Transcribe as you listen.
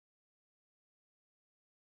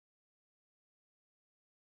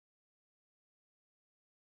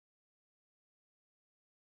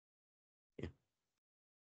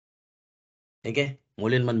Okay,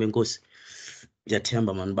 molweni mani benkosi.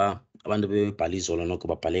 Ndiyathemba mani ba abantu bebhala izolo noko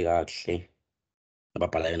babhale kakuhle.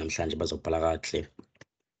 Ababhalayo namhlanje bazobhala kakuhle.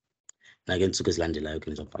 Nakeentsuku ezilandelayo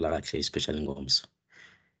ke nizobhala kakuhle, especially ngomso.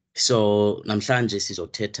 So namhlanje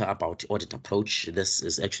sizothetha about audit approach. This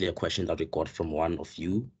is actually a question that we got from one of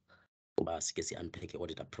you. Kuba sike si-unpack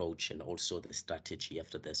audit approach and also the strategy.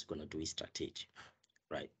 After this, we're going to do a strategy,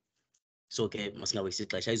 right? So ke masingawesi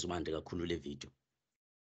ixesha izumande kakhulu le video.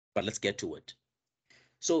 But let's get to it.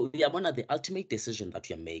 So yabona, the ultimate decision that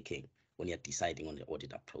you're making when you're deciding on the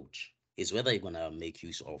audit approach is whether you're gonna make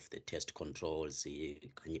use of the test controls, the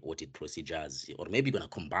audit procedures, or maybe you're gonna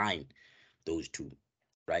combine those two,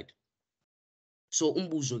 right? So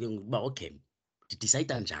umbuzo ke ngokuba okay,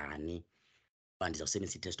 ndidicide njani uba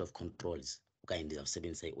ndizawusebenzisa i-test of controls okanye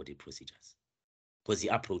ndizawusebenzisa i-audit procedures, because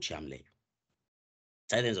i-approach yam leyo.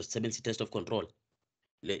 Either ndizawusebenzisa i-test of control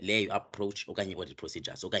leyo approach okanye i-audit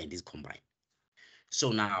procedures okanye ndizicombine.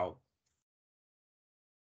 So now,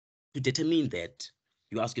 to determine that,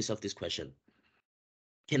 you ask yourself this question: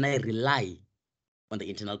 can I rely on the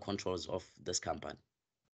internal controls of this company?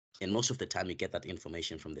 And most of the time, you get that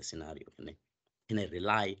information from the scenario. Can I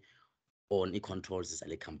rely on the controls as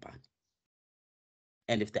a company?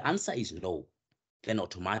 And if the answer is no, then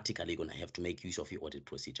automatically you're going to have to make use of your audit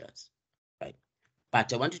procedures, right?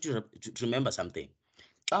 But I want you to remember something.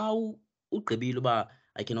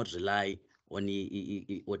 I cannot rely on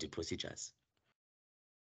the audit procedures.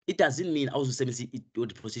 It doesn't mean I also say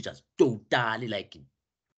audit procedures totally, like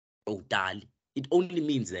totally. It only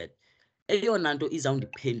means that eyona nto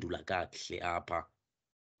izawundiphendula kakuhle apha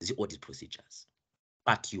zii-audit procedures,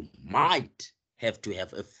 but you might have to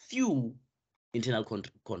have a few internal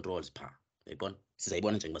controls phaa. Uyayibona,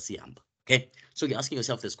 sizayibona njengoba sihamba. Okay, so you're asking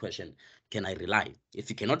yourself this question: can I rely? If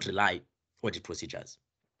you cannot rely, audit procedures.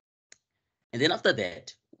 And then after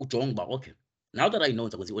that, ujonge uba okay, now that I know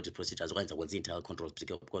ndizakwenza i-audit procedures okanye ndizakwenza i-internal controls,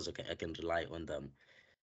 because I can rely on them.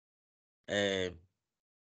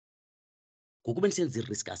 Ngoku bendisenza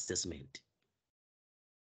i-risk assessment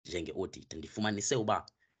njenge-audit, ndifumanise uba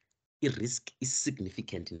i-risk is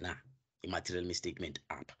significant na, i-material misstatement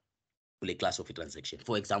apha kule class of i-transaction.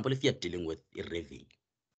 For example, if you're dealing with i-revenue,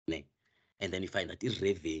 and then you find that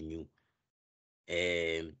i-revenue,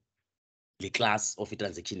 the class of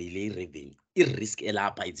i-transaction ile i-revenue, i-risk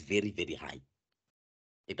elapha it's very, very high.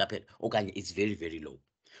 Okanye it's very, very low.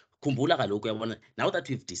 Khumbula kaloku uyabona, now that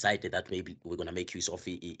we've decided that maybe we're going to make use of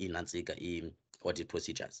audit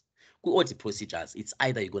procedures. Audit procedures, it's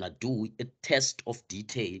either you're going to do a test of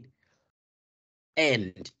detail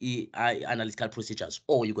and analytical procedures,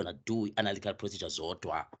 or you're going to do analytical procedures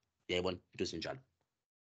zodwa.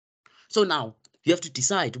 So now you have to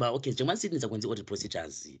decide about, okay, njengoba sithi ndizakwenza i-audit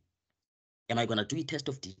procedures, am I going to do a test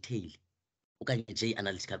of detail okanye nje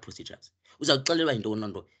analytical procedures? Uzawuxelelwa yintoni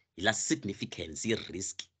nto? Yila significance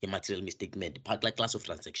ye-risk ye-material misstatement phaa kulaa class of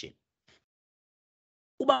transaction.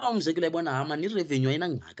 Uba umzekelo ebona mani i-revenue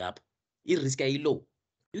ayinangxaki apha, i-risk ayilow,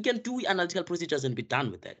 you can do analytical procedures and be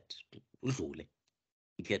done with that. Udlule.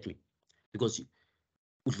 You get me? Because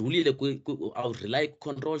I'll rely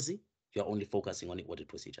controls, you are only focusing on the audit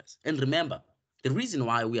procedures. And remember, the reason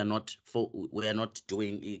why we are not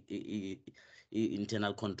doing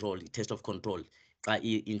internal control, test of control,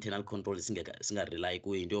 internal control singa rely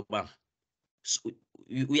kuyo into yokuba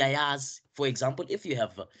uyayazi. For example, if you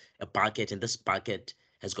have a bucket and this bucket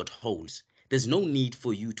has got holes, there's no need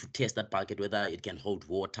for you to test that bucket whether it can hold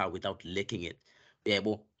water without leaking it,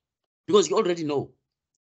 because you already know.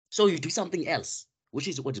 So you do something else, which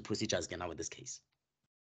is what the procedures can now in this case.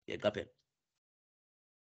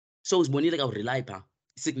 So uzibonile ka rely phaa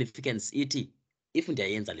significance ithi if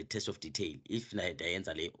ndiyayenza le test of detail, if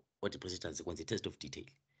ndiyayenza le audit procedures zikwenza i-test of detail,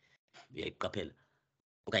 uyayiqaphela,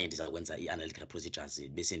 okanye ndizakwenza i-analytical procedures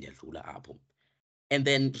bese ndiyadlula apho. And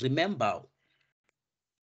then remember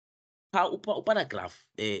phaa uparagraph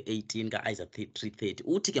 18 ka-ISA 330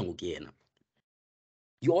 uthi ke ngoku yena,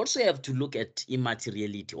 you also have to look at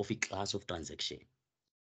immateriality of a class of transaction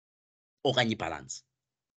okanye balance.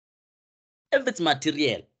 If it's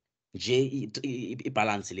material,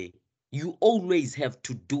 balance le, you always have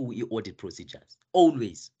to do your audit procedures,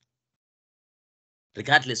 always,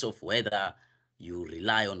 regardless of whether you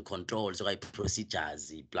rely on controls or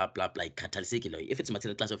procedures, blah blah blah. If it's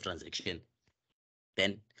material class of transaction,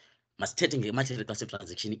 then must take material class of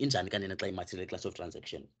transaction. Injani kanena xa material class of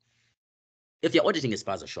transaction. If you're auditing a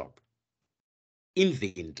spaza shop,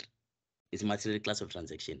 inventory is material class of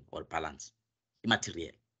transaction or balance,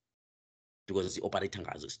 immaterial, because the operator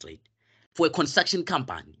ngazo straight. For a construction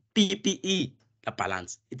company, PPE, a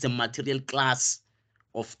balance, it's a material class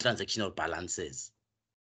of transactional balances.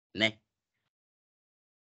 Ne?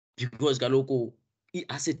 because kaloku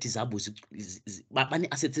i-asset zabo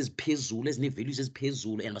bane-assets eziphezulu ezine-values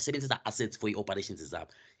eziphezulu and basebenzisa assets for ii-operations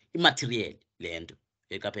zabo imaterial le nto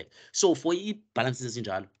eqaphela. So for ii-balances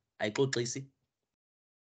ezinjalo ayixoxisi,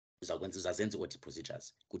 uzazenza i-audit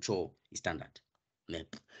procedures kutsho i-standard ne.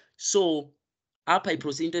 So apha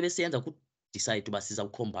into ebesiyenza decide uba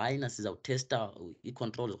sizawucombine, sizawutesta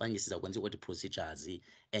ii-controls okanye sizawukwenza ii-audit procedures,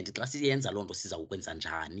 and xa siyenza loo nto sizawukwenza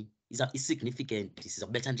njani, i-significant,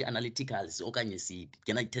 sizawubetha nje analyticals okanye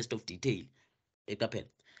singena i-test of detail eqaphela.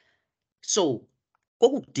 So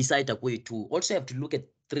kokudicide kwethu also have to look at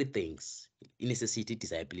three things: i-necessity,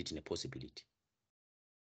 desirability ne-possibility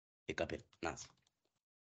eqaphela. Nazi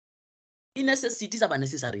i-necessity izawuba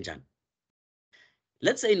necessary njani?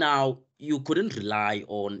 Let's say now you couldn't rely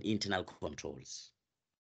on internal controls.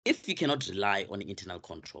 If you cannot rely on internal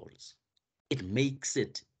controls, it makes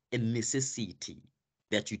it a necessity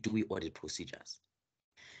that you do audit procedures.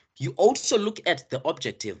 You also look at the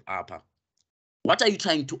objective upper. What are you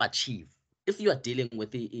trying to achieve? If you are dealing with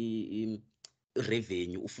the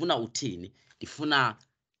revenue, ufuna uthini, ndifuna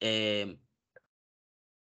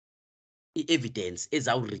evidence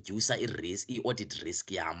ezawureduce i-risk, i-audit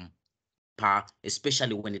risk yam,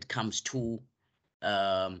 especially when it comes to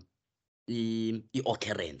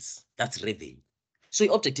i-occurrence, that's revenue. So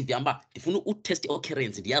i-objective yamba ndifuna utest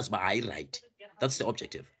i-occurrence ndiyazi uba hayi right, that's the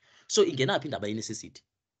objective. So ingena apha indaba ye-necessity,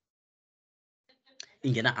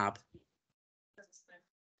 ingena apha.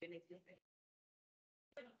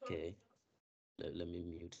 Okay, let me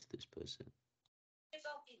mute this person.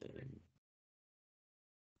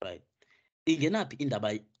 Right, ingena apha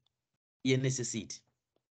indaba ye-necessity,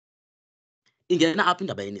 ingena apha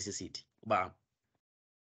indaba ye-necessity uba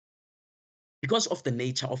because of the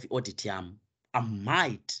nature of audit yam, I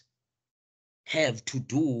might have to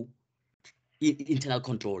do internal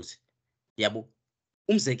controls. Yabo,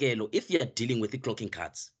 umzekelo, if you are dealing with the clocking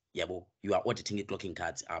cards, yabo, you are auditing the clocking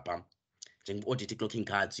cards apha. Audit clocking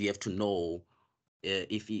cards, you have to know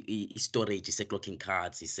if storage is a clocking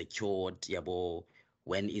cards is secured, yabo,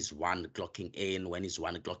 when is one clocking in, when is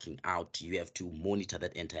one clocking out. You have to monitor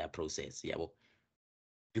that entire process, yabo,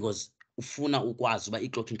 because ufuna ukwazi uba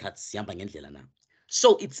i-clocking cards zihamba ngendlela na.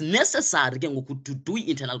 So it's necessary ke ngoku to do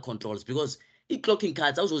internal controls, because i-clocking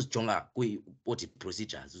cards awuzozijonga kwi-audit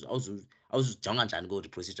procedures, awuzozijonga njani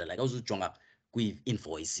kwi-audit procedure, like awuzozijonga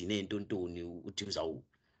kwi-invoice neentoni uthi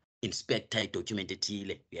uzawuinspector i-document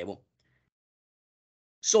ethile, yebo.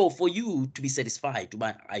 So for you to be satisfied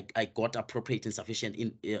uba I got appropriate and sufficient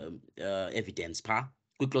evidence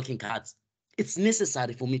kwi-clocking cards, it's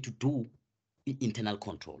necessary for me to do internal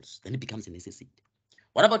controls. Then it becomes a necessity.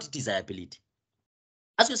 What about desirability?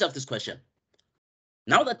 Ask yourself this question.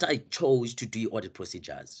 Now that I chose to do audit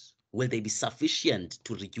procedures, will they be sufficient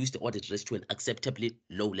to reduce the audit risk to an acceptably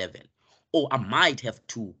low level? Or I might have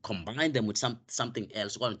to combine them with something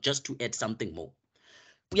else, or just to add something more.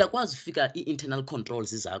 Uyakwazi ufika i-internal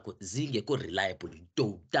controls zakho zingekho reliable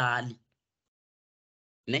totally.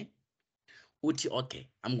 Ne? Uthi, okay,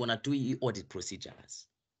 I'm gonna do audit procedures.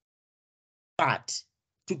 But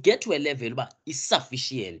to get to a level but is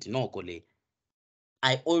sufficient, noko le,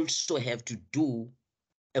 I also have to do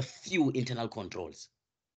a few internal controls.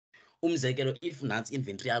 Umzekelo, if nansi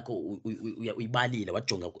inventory yakho uyibalile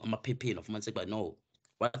wajonga amaphepheni wafumaniseka uba no,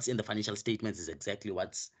 what's in the financial statements is exactly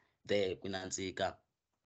what's there kwinantsika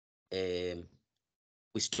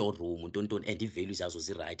kwi-store room ntontoni, and ii-values yazo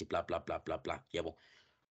zirayithi bla bla bla bla bla, yabo.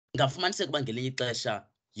 Ngafumaniseka uba ngelinye ixesha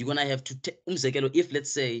you're gonna have to umzekelo, if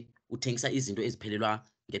let's say uthengisa izinto eziphelelwa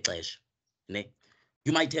ngexesha, ne,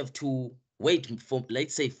 you might have to wait for,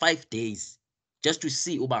 let's say, 5 days just to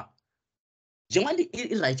see uba njengoba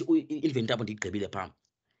irayithi i-inventory yabo ndiyigqibile phaa,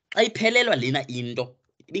 xa iphelelwa lena into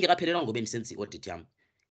ibingekaphelelwa ngoba ndisenza i-audit yam,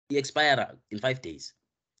 i-expire in 5 days.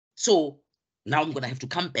 So now I'm gonna have to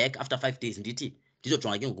come back after 5 days ndithi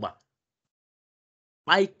ndizojonga ke ngokuba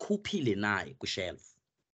bayikhuphile na kwi-shelf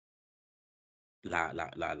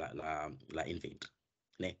la inventory,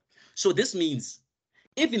 ne. So this means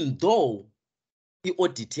even though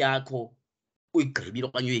i-audit yakho uyigqibile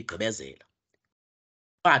okanye uyigqibezela,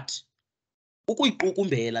 but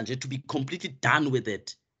ukuyiqukumbela nje, to be completely done with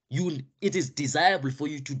it, it is desirable for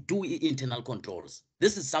you to do internal controls.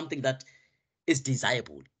 This is something that is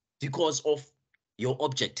desirable because of your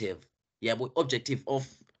objective. Yeah, objective of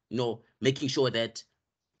making sure that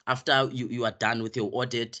after you are done with your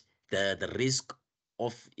audit, the risk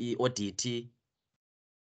of audit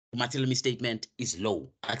material misstatement is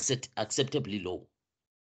low, acceptably low,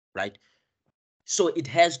 right? So it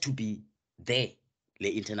has to be there,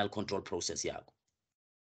 the internal control process yakho.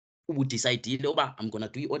 Ubudecidile uba I'm gonna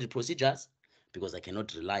do audit procedures, because I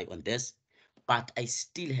cannot rely on this, but I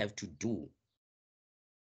still have to do.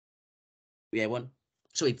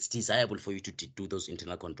 So it's desirable for you to do those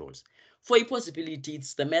internal controls. For a possibility,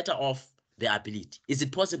 it's the matter of the ability. Is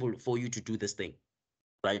it possible for you to do this thing,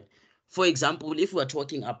 right? For example, if we are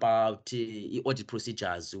talking about audit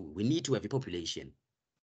procedures, we need to have a population,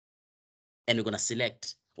 and we're going to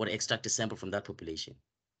select or extract a sample from that population.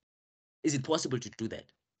 Is it possible to do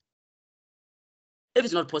that? If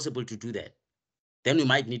it's not possible to do that, then we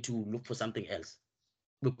might need to look for something else.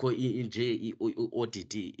 Because in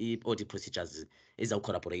audit procedures is our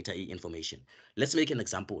collaborator information. Let's make an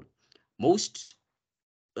example. Most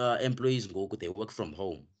employees they work from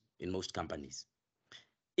home in most companies.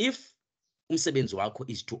 If umsebenzi wakho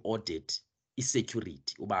is to audit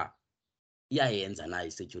security, uba iyayenza na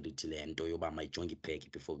security le nto yoba mayijonge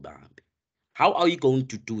ibhegi before bahambe. How are you going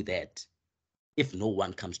to do that if no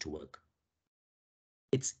one comes to work?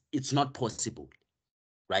 It's not possible,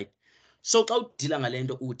 right? So xa udila ngale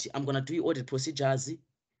nto uthi I'm going to do audit procedures,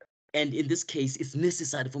 and in this case it's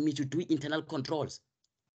necessary for me to do internal controls,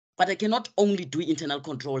 but I cannot only do internal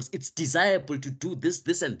controls. It's desirable to do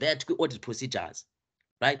this and that with audit procedures,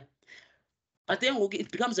 right? But then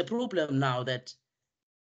it becomes a problem now that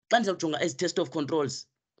as test of controls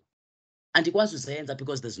andikwazi uzenza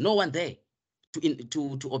because there's no one there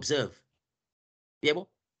to observe. Yebo?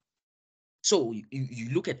 So you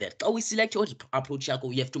look at that. Xa we select your approach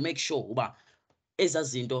yakho, you have to make sure uba ezaa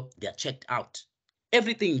zinto they are checked out.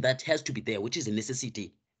 Everything that has to be there, which is a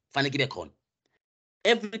necessity, fanele ibe khona.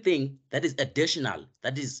 Everything that is additional,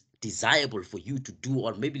 that is desirable for you to do,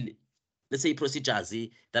 or maybe let's say procedures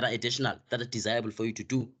that are additional, that are desirable for you to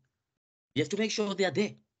do, you have to make sure they are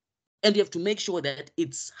there. And you have to make sure that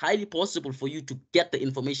it's highly possible for you to get the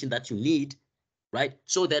information that you need, right?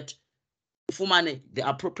 So that ufumane the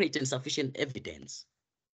appropriate and sufficient evidence.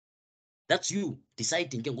 That's you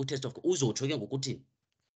deciding ke test of uzotsho ke ngokuthi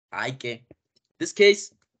hayi ke this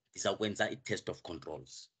case ndizakwenza i-test of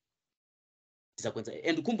controls.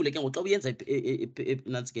 And ukhumbule ke ngoku xa uyenza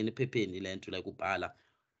nantsike ephepheni le nto like ubhala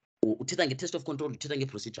uthetha nge-test of control, uthetha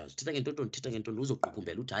nge-procedures, uthetha ngentontoni, uthetha ngentontoni,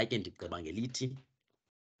 uzoqukumbela uthi hayi ke ndigqiba ngelithi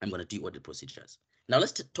I'm going to do audit procedures. Now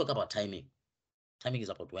let's talk about timing. Timing is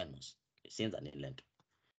about when most.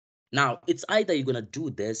 Now it's either you're going to do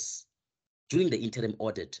this during the interim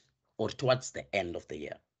audit or towards the end of the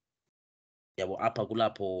year. Yabo apha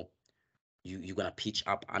kulapho you're going to pitch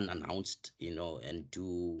up unannounced, and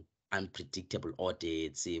do unpredictable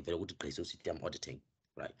audits, very good system auditing,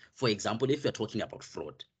 right? For example, if you're talking about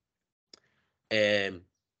fraud,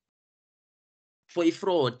 for a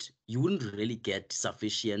fraud, you wouldn't really get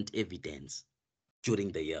sufficient evidence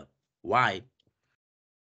during the year. Why?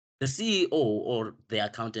 The CEO or the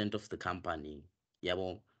accountant of the company,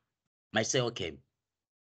 might say, okay,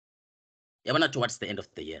 towards the end of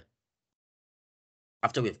the year,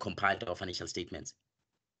 after we've compiled our financial statements,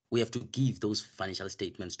 we have to give those financial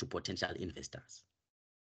statements to potential investors.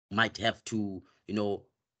 Might have to,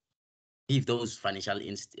 give those financial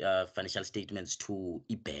statements to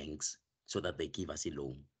banks so that they give us a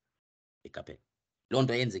loan. Loo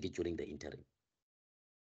nto yenzeke during the interim.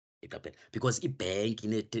 Because bank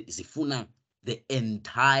zifuna the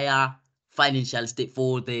entire financial state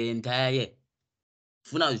for the entire year.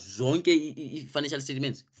 Funa zonke financial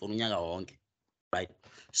statements for unyaka wonke, right?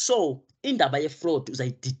 So indaba ye-fraud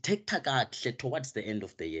uzayidetecta kahle towards the end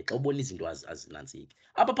of the year xa ubona izinto azinantsiki.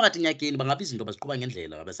 Apha phakathi enyakeni bangabi izinto baziqhuba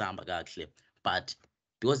ngendlela basahamba kakuhle, but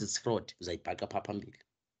because it's fraud uzayibhaqa phaa phambili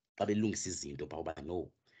xa belungisa izinto phaa uba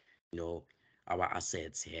no, our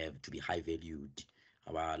assets have to be high valued,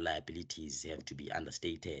 our liabilities have to be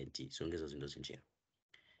understated, so ngezo zinto zinje.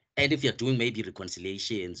 And if you're doing maybe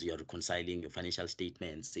reconciliations, you're reconciling your financial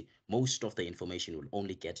statements, most of the information will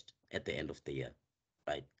only get at the end of the year,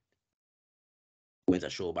 right? When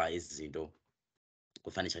sure by izinto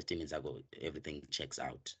financial statements everything checks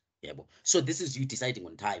out. So this is you deciding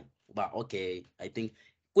on time. But okay, I think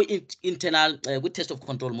we internal with test of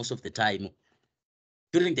control most of the time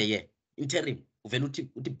during the year. Interim,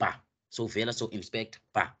 so vela so inspect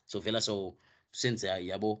so vela so since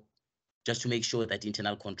just to make sure that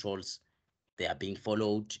internal controls they are being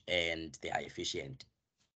followed and they are efficient.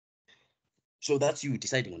 So that's you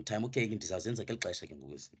deciding on time. Okay,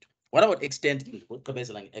 what about extent?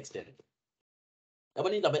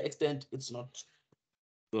 Extent, it's not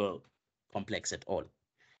complex at all.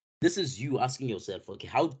 This is you asking yourself, okay,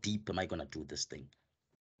 how deep am I gonna do this thing?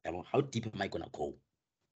 How deep am I gonna go?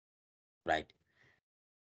 Right?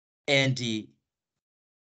 And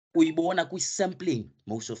uyibona kwi-sampling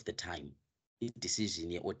most of the time,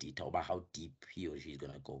 decision ye-auditor about how deep he or she is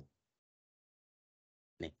gonna go.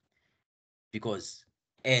 because,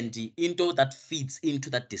 and the into that feeds into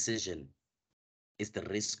that decision is the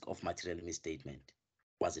risk of material misstatement.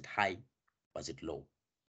 Was it high? Was it low?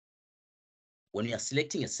 When you are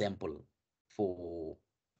selecting a sample for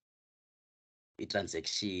a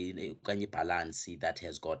transaction, a balance that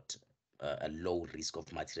has got a low risk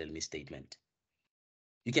of material misstatement,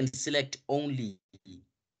 you can select only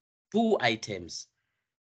 2 items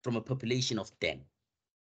from a population of 10,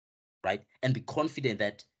 right? And be confident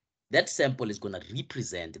that that sample is going to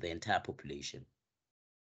represent the entire population.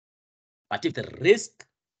 But if the risk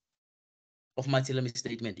of material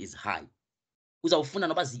misstatement is high, uzawufuna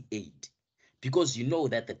noba zi-8, because you know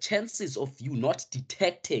that the chances of you not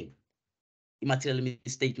detecting material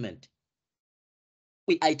misstatement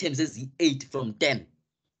items ezi-8 from 10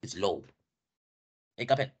 is low.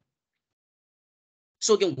 Ekaphela.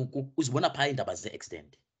 So ke ngoku uzibona phaa iindaba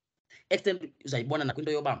ze-extend. Extend uzayibona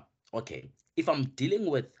nakwinto yoba, okay, if I'm dealing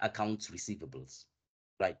with accounts receivables,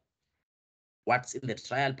 right? What's in the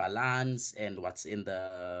trial balance and what's in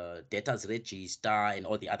the debtors register and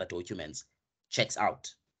all the other documents checks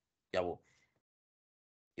out. Yabo.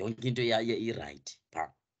 Yonke into right.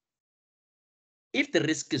 If the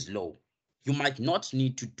risk is low, you might not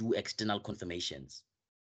need to do external confirmations.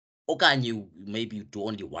 Okanye maybe you do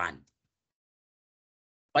only one.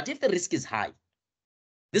 But if the risk is high,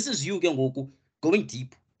 this is you going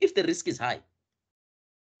deep. If the risk is high,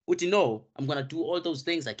 would you know, I'm going to do all those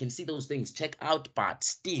things. I can see those things, check out, but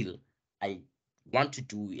still, I want to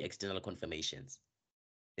do external confirmations.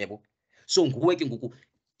 So,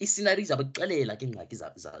 i-scenario izabaxelela ke ingxaki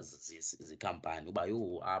zikhampani uba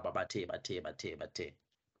yho aba bathe.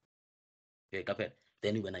 Okay,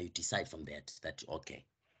 then when you decide from that okay,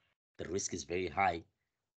 the risk is very high,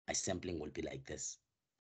 my sampling will be like this.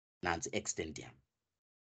 Nansi extend yam.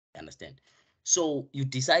 Understand? So you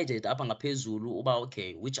decided apha ngaphezulu uba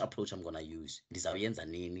okay, which approach I'm gonna use. Ndizawuyenza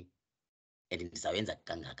nini and ndizawuyenza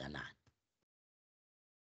kangakanani.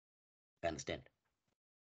 Understand?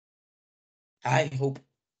 I hope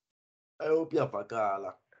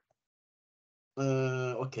iyavakala.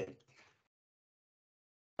 Okay.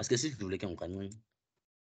 Masike sidlule ke ngokancinci.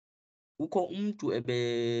 Kukho umuntu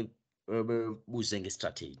ebebuze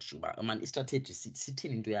ngestrategy uba man istrategy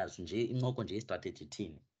sithini into yazo nje incoko nje istrategy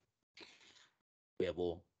ithini.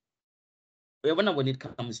 Uyabona, when it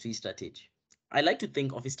comes to strategy, I like to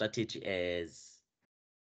think of a strategy as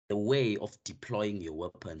the way of deploying your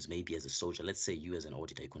weapons, maybe as a soldier. Let's say you as an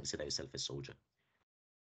auditor, you consider yourself a soldier,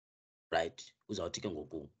 right?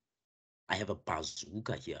 I have a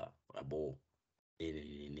bazooka here, a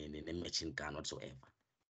machine gun whatsoever.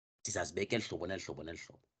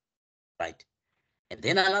 Right? And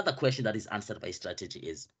then another question that is answered by strategy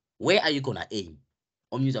is, where are you gonna aim?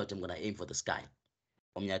 I'm gonna aim for the sky.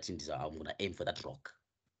 I'm gonna aim for that rock.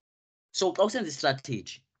 So outside the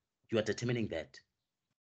strategy, you are determining that.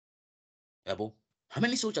 How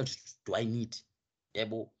many soldiers do I need?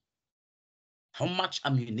 How much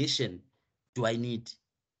ammunition do I need?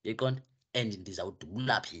 And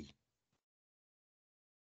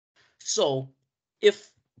so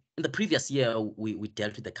if in the previous year we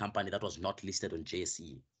dealt with a company that was not listed on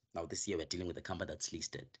JSE, now this year we're dealing with a company that's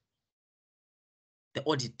listed, the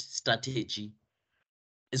audit strategy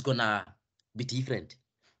is gonna be different.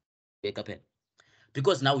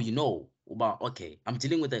 Because now you know about, okay, I'm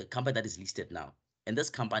dealing with a company that is listed now, and this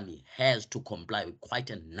company has to comply with quite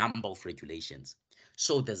a number of regulations.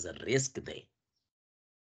 So there's a risk there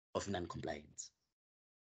of non-compliance.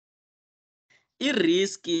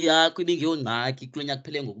 I-risk yakho ibingeyongxaki kulo nyaka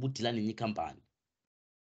kuphele ngoku udila nenye ikhampani.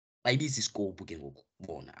 Bayibiza iscope ke ngoku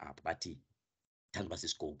bona apha bathi thanda uba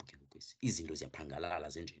siscope ke ngoku izinto ziyaphangalala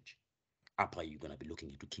zenjenje. Apha you're going to be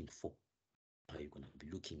looking at King 4. You're going to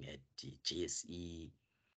be looking at the JSE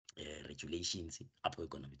regulations. Up we're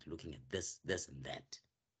going to be looking at this and that.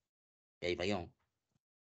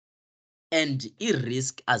 And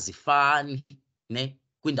i-risk azifani ne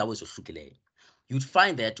kwindawo ezohlukileyo. You'd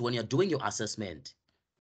find that when you're doing your assessment,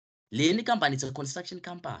 leni company is a construction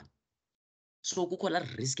company, so kukho la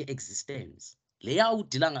risk existence. Le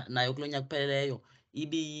yawudila nayo kulo nyaka kupheleleyo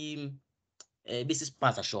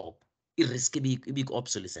ibisispaza shop, i-risk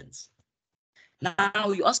ibik-obsolescence.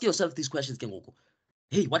 Now you ask yourself these questions ke ngoku.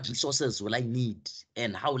 Hey, what resources will I need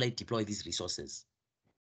and how will I deploy these resources?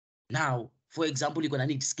 Now, for example, you're going to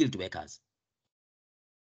need skilled workers.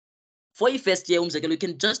 For a first year, you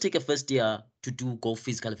can just take a first year to do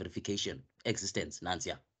physical verification, existence,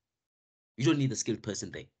 Nansia. You don't need a skilled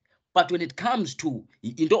person there. But when it comes to,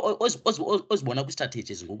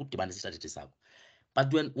 strategies,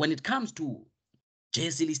 but when it comes to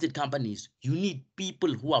JSE listed companies, you need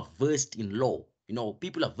people who are versed in law, You know,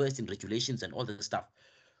 people are versed in regulations and all that stuff.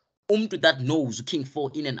 That knows King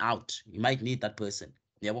 4 in and out, you might need that person.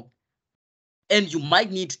 Yeah. And you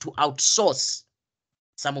might need to outsource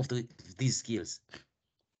some of these skills.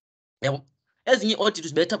 Yabo. Ezinye i-audit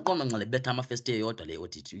uzibetha kuqonda betha ama-first year yodwa le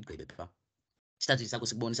audit uyigqibe pha. Strategy sakho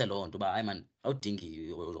sikubonisa loo nto uba hayi man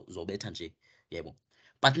awudingi uzobetha nje. Yebo.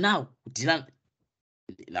 But now udila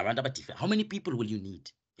nabantu abadifferent. How many people will you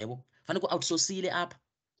need? Yebo. Fanele ku-outsourcile apha.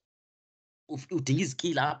 Udinga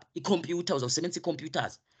izikill apha. Ikhompyutha uzawusebenzisa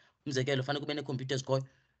ii-computers. Umzekelo fanele kube nee-computers ezikhoyo.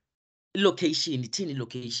 Ilocation, ithini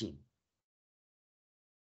ilocation?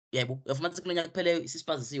 Yebo. Uyafumanisa kulo nyaka kuphele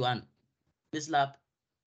isispazi siyi-1 besilapha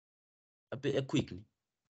equickly.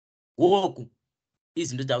 Ngoku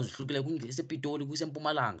izinto zawo zihlukile kusePitoli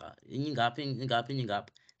kuseMpumalanga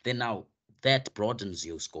ingaphi. Then now that broadens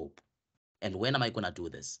your scope. And when am I gonna do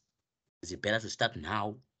this? Is it better to start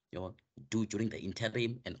now, you know, do during the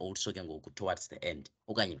interim and also ke ngoku towards the end?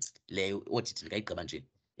 Okanye leyo audit ndingayigqiba nje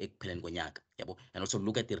ekupheleni konyaka, yabo. And also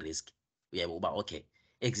look at the risk. Uyabo uba okay,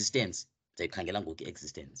 existence ndiyayikhangela ngoku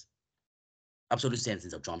existence. Absolute sense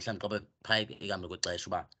ndizawujonga mhlawumbi xa phaya ekuhambeni kwexesha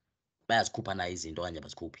uba bayazikhupha na izinto okanye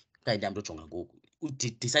abazikhuphi. Okanye into ojonga ngoku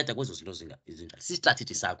udicide kwezo zinto ezinjalo.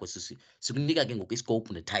 Si-strategy sakho sikunika ke ngoku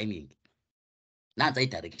i-scope ne-timing. Nansi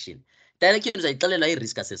i-direction. Direction uzayixelelwa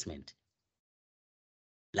i-risk assessment.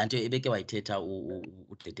 Laa nto ebeke wayithetha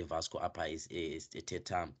uDede Vasco apha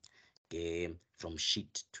ethetha from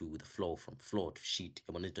sheet to the floor, from floor to sheet.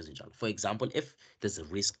 Yabona izinto ezinjalo. For example, if there's a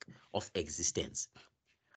risk of existence,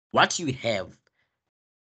 what you have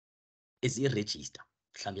is i-register.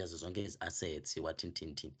 Mhlawumbi yazo zonke ezi-assets,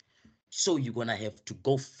 wathini. So you're gonna have to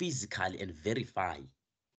go physically and verify.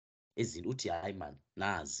 Izinto uthi hayi man,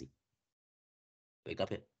 nazi. Wake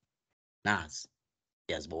up, nazi.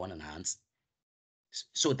 Yazibona nansi.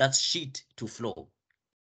 So that's sheet to floor.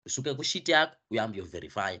 Usuke ku sheet yakho uhambe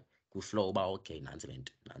uyoverify ku floor uba okay nansi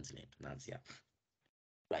lento, nansi ya.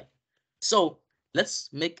 Right. So let's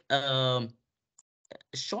make a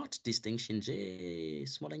short distinction nje,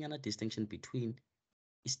 smallanyana distinction between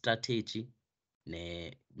strategy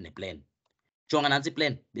ne plan. Jonga nansi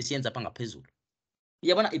i-plan besiyenza apha ngaphezulu.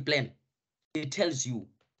 Uyabona i-plan, it tells you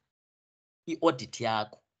i-audit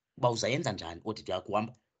yakho uba uzayenza njani i-audit yakho,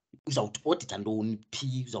 uhamba uzawuaudita ntoni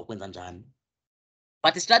phi, uzawukwenza njani.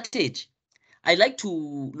 But the strategy, I like to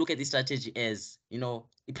look at the strategy as, you know,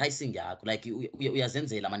 i-pricing yakho, like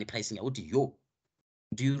uyazenzela mani i-pricing yakho uthi yo.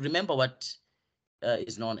 Do you remember what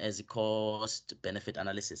is known as a cost benefit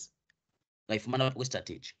analysis? Ngayifumana apho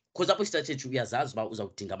kwi-strategy. Because apho i-strategy uyazazi uba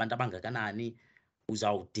uzawudinga abantu abangakanani,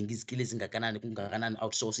 uzawudinga izikili ezingakanani, kungakanani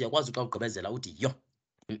outsource. Uyakwazi xa ugqibezela uthi yo,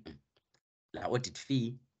 la audit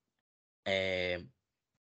fee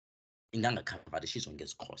ingangakhavari shizo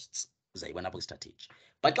ngezi costs. Uzayibona apho kwi-strategy.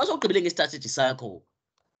 But xa sowugqibile nge-strategy sakho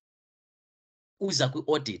uza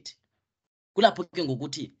kwi-audit, kulapho ke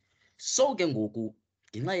ngokuthi so ke ngoku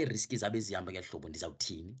ngenxa yeeriski zabe zihamba ngeli hlobo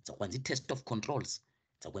ndizawuthini, ndizawukwenza i-test of controls,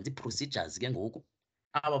 ndizawukwenza ii-procedures ke ngoku.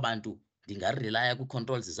 Aba bantu ndingarelaya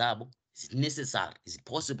kwi-controls zabo. Is it necessary? Is it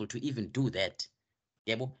possible to even do that?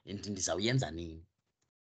 Yebo, and ndizawuyenza nini?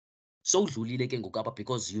 So udlulile ke ngoku apha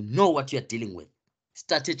because you know what you are dealing with.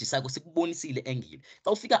 Strategy sakho sikubonisile engile.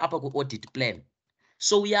 Xa ufika apha ku-audit plan,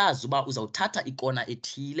 so uyazi uba uzawuthatha ikona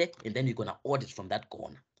ethile and then you're gonna audit from that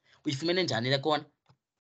corner. Uyifumene njani le kona?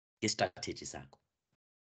 Ngestrategy sakho.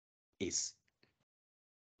 Yes.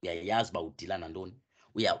 Uyayazi uba udila nantoni.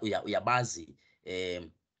 Uyabazi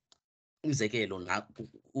umzekelo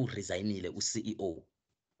uresignile u-CEO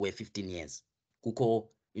we-15 years. Kukho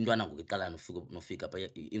intwana ngoku iqala nofika apha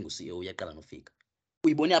ingu-CEO uyaqala nofika.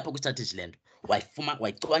 Uyibone apha kwi-strategy le nto,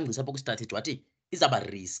 wayicwangcisa apha kwi-strategy wathi izawuba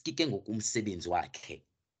riski ke ngoku umsebenzi wakhe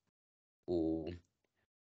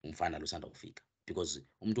umfana lo usanda kufika because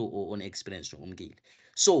umntu one-experience umkile.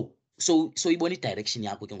 So ibona i-direction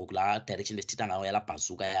yakho ke ngoku, laa direction besithetha ngayo yalaa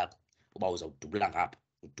bhazuka yakho uba uzawudubula ngapha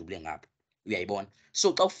udubule ngapha, uyayibona.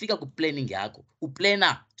 So xa ufika kwi-planning yakho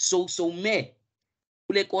uplana so ume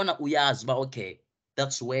kule kona uyazi uba okay,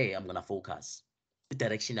 that's where I'm gonna focus.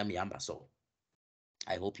 I-direction yam ihamba so.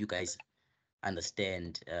 I hope you guys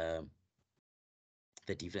understand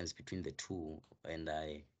the difference between the two, and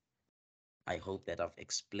I hope that I've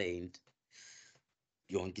explained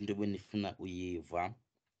yonke into ebenifuna uyiva,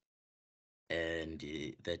 and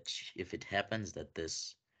that if it happens that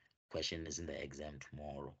this question is in the exam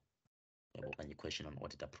tomorrow, any question on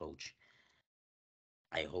audit approach,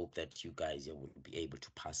 I hope that you guys will be able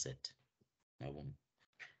to pass it.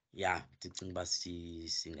 Yeah, ndicinga uba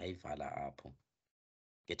singayivala apho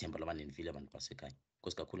ngethemba loba nindivile abantu basekhaya.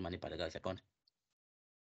 Nkosi kakhulu manibhale kakuhle, qonda.